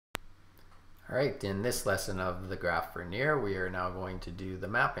All right, in this lesson of the graph for near, we are now going to do the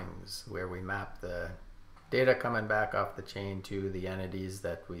mappings, where we map the data coming back off the chain to the entities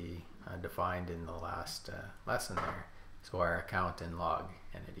that we defined in the last lesson there. So our account and log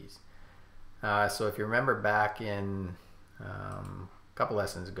entities. So if you remember back in a couple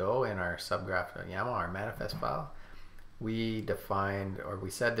lessons ago in our subgraph.yaml, our manifest file, we defined, or we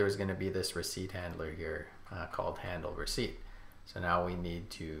said there was going to be this receipt handler here called handle receipt. So now we need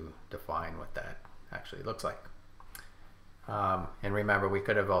to define what that actually looks like. And remember, we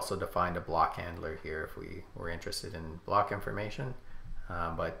could have also defined a block handler here if we were interested in block information,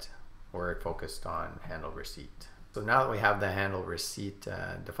 but we're focused on handle receipt. So now that we have the handle receipt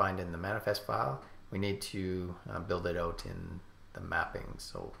defined in the manifest file, we need to build it out in the mapping.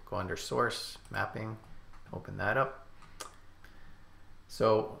 So go under source, mapping, open that up.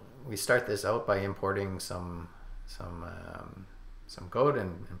 So we start this out by importing some code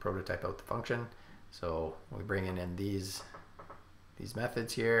and prototype out the function. So we bring in these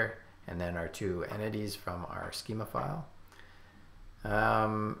methods here, and then our two entities from our schema file.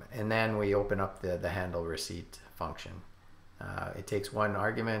 And then we open up the handle receipt function. It takes one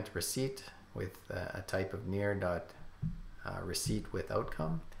argument, receipt, with a type of near.receipt with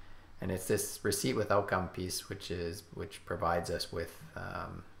outcome. And it's this receipt with outcome piece which provides us with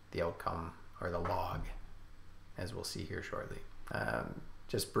the outcome, or the log, as we'll see here shortly.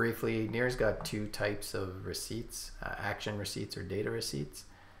 Just briefly, near's got two types of receipts, action receipts or data receipts.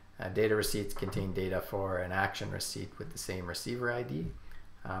 Data receipts contain data for an action receipt with the same receiver ID,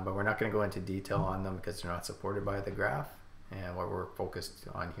 but we're not going to go into detail on them because they're not supported by the graph, and what we're focused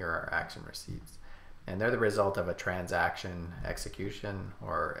on here are action receipts. And they're the result of a transaction execution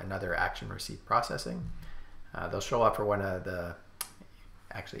or another action receipt processing. They'll show up for one of the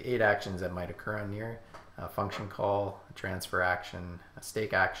actually 8 actions that might occur on near: a function call, a transfer action, a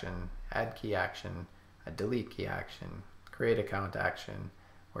stake action, add key action, a delete key action, create account action,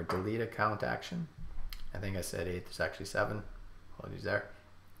 or delete account action. I think I said 8, there's actually 7, apologies there.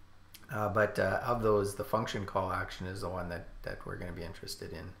 But of those, the function call action is the one that we're going to be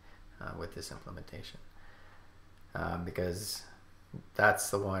interested in with this implementation. Because that's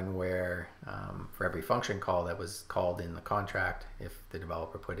the one where for every function call that was called in the contract, if the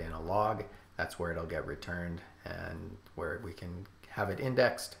developer put in a log, that's where it'll get returned, and where we can have it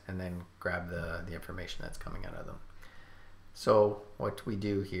indexed and then grab the information that's coming out of them. So what we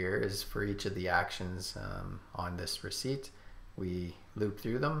do here is, for each of the actions on this receipt, we loop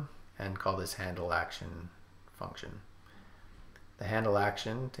through them and call this handle action function. The handle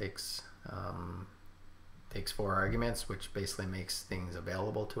action takes 4 arguments, which basically makes things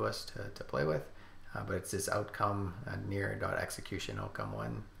available to us to play with. But it's this outcome, near.execution outcome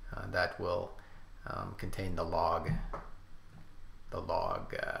 1, that will contain the log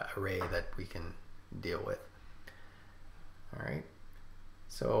array that we can deal with. All right.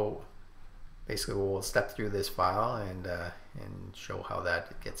 So basically, we'll step through this file and show how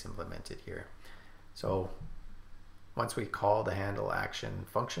that gets implemented here. So once we call the handle action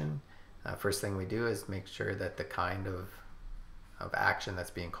function, first thing we do is make sure that the kind of action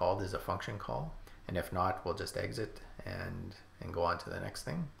that's being called is a function call, and if not, we'll just exit and go on to the next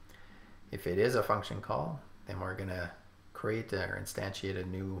thing. If it is a function call, then we're going to create or instantiate a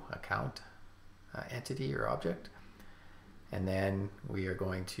new account entity or object, and then we are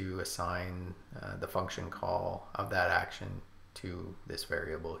going to assign the function call of that action to this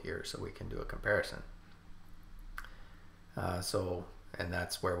variable here, so we can do a comparison. And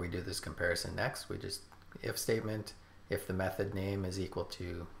that's where we do this comparison next. We just if statement, if the method name is equal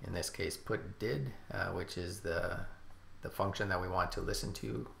to, in this case, put did, which is the function that we want to listen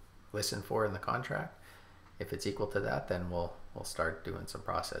for in the contract. If it's equal to that, then we'll start doing some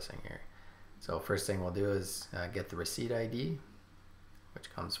processing here. So first thing we'll do is get the receipt ID,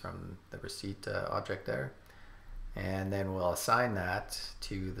 which comes from the receipt object there, and then we'll assign that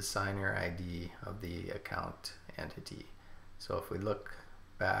to the signer ID of the account entity. So if we look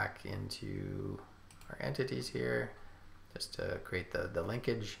back into our entities here, just to create the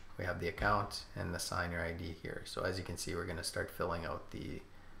linkage, we have the account and the signer ID here. So as you can see, we're going to start filling out the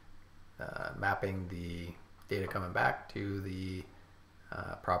mapping the data coming back to the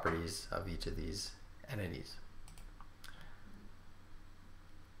properties of each of these entities.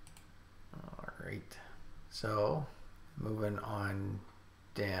 All right, so moving on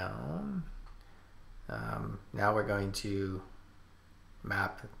down, now we're going to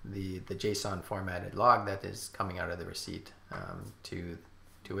map the JSON formatted log that is coming out of the receipt to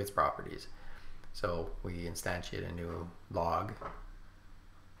its properties. So we instantiate a new log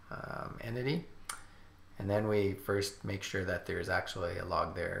entity, And then we first make sure that there's actually a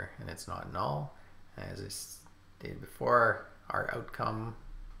log there and it's not null. As I stated before, our outcome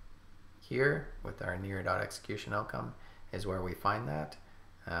here with our near.execution outcome is where we find that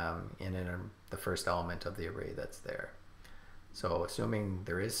in the first element of the array that's there. So assuming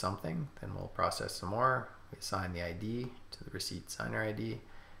there is something, then we'll process some more. We assign the ID to the receipt signer ID,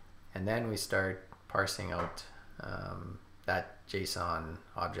 and then we start parsing out that JSON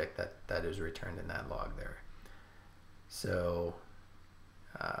object that is returned in that log there. So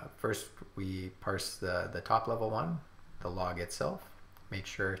first we parse the top level one, the log itself, make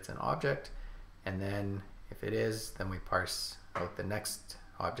sure it's an object, and then if it is, then we parse out the next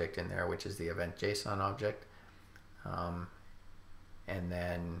object in there, which is the event JSON object, and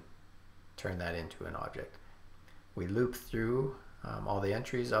then turn that into an object. We loop through all the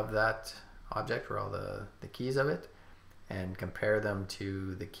entries of that object, or all the keys of it, and compare them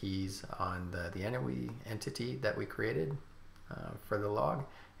to the keys on the entity that we created for the log.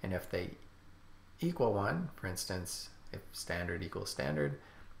 And if they equal 1, for instance, if standard equals standard,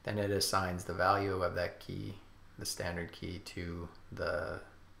 then it assigns the value of that key, the standard key, to the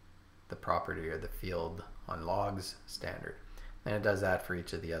property or the field on logs standard. And it does that for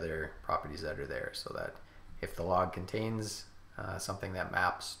each of the other properties that are there, so that if the log contains something that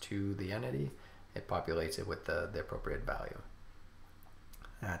maps to the entity, it populates it with the appropriate value.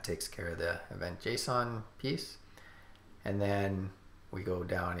 That takes care of the event JSON piece. And then we go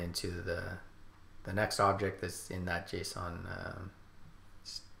down into the next object that's in that JSON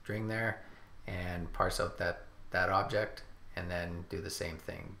string there, and parse out that object, and then do the same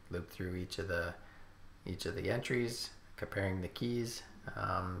thing. Loop through each of the entries, comparing the keys,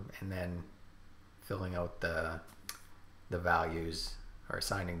 and then filling out the values, or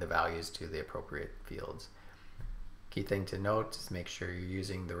assigning the values to the appropriate fields. Key thing to note is make sure you're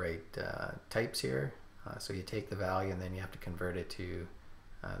using the right types here. So you take the value and then you have to convert it to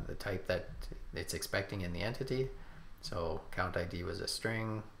the type that it's expecting in the entity. So count ID was a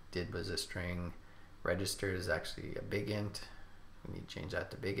string, did was a string, registered is actually a big int. We need to change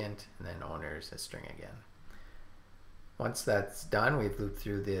that to big int, and then owner is a string again. Once that's done, we've looped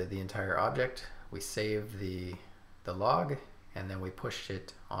through the entire object. We save the log, and then we push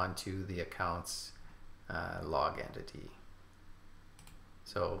it onto the account's log entity.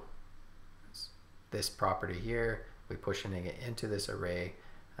 So this property here, we push it into this array,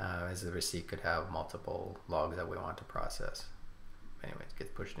 as the receipt could have multiple logs that we want to process. Anyway, it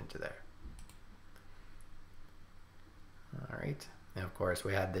gets pushed into there. All right, and of course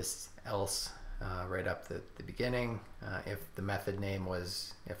we had this else right up the beginning. If the method name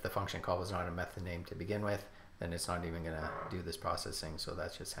was, if the function call was not a method name to begin with, then it's not even going to do this processing, so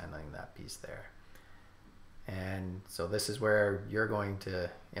that's just handling that piece there. And so this is where you're going to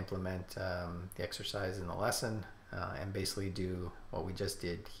implement the exercise in the lesson, and basically do what we just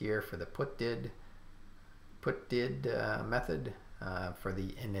did here for the put did method for the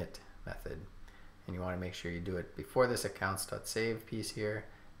init method. And you want to make sure you do it before this accounts.save piece here,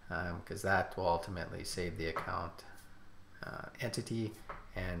 because that will ultimately save the account entity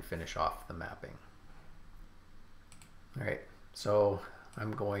and finish off the mapping. All right, so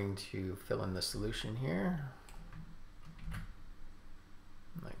I'm going to fill in the solution here,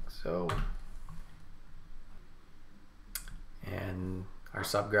 like so. And our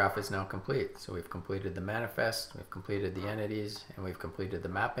subgraph is now complete. So we've completed the manifest, we've completed the entities, and we've completed the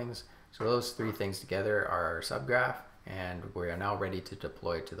mappings. So those three things together are our subgraph, and we are now ready to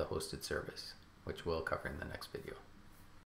deploy to the hosted service, which we'll cover in the next video.